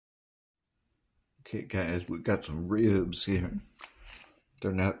Okay, guys, we got some ribs here.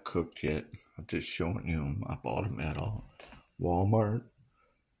 They're not cooked yet. I'm just showing you them. I bought them at Walmart.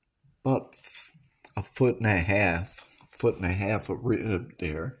 About a foot and a half of rib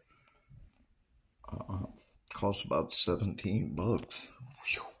there. Costs about $17.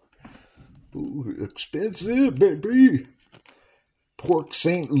 Ooh, expensive, baby. Pork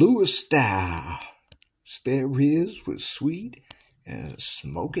St. Louis style. Spare ribs with sweet and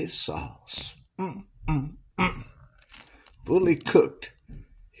smoky sauce. Fully cooked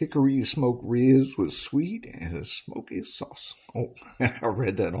hickory smoked ribs with sweet and smoky sauce. Oh, I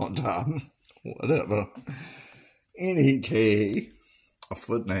read that on top. Whatever. Any day, a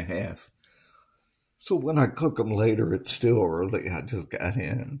foot and a half. So when I cook them later, it's still early. I just got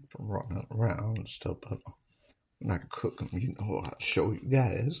in from running around and stuff. But when I cook them, you know, I'll show you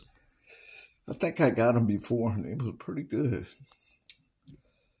guys. I think I got them before, and it was pretty good.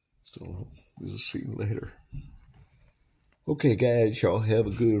 So we'll see you later. Okay, guys, y'all have a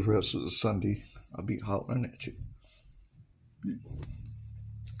good rest of the Sunday. I'll be hollering at you.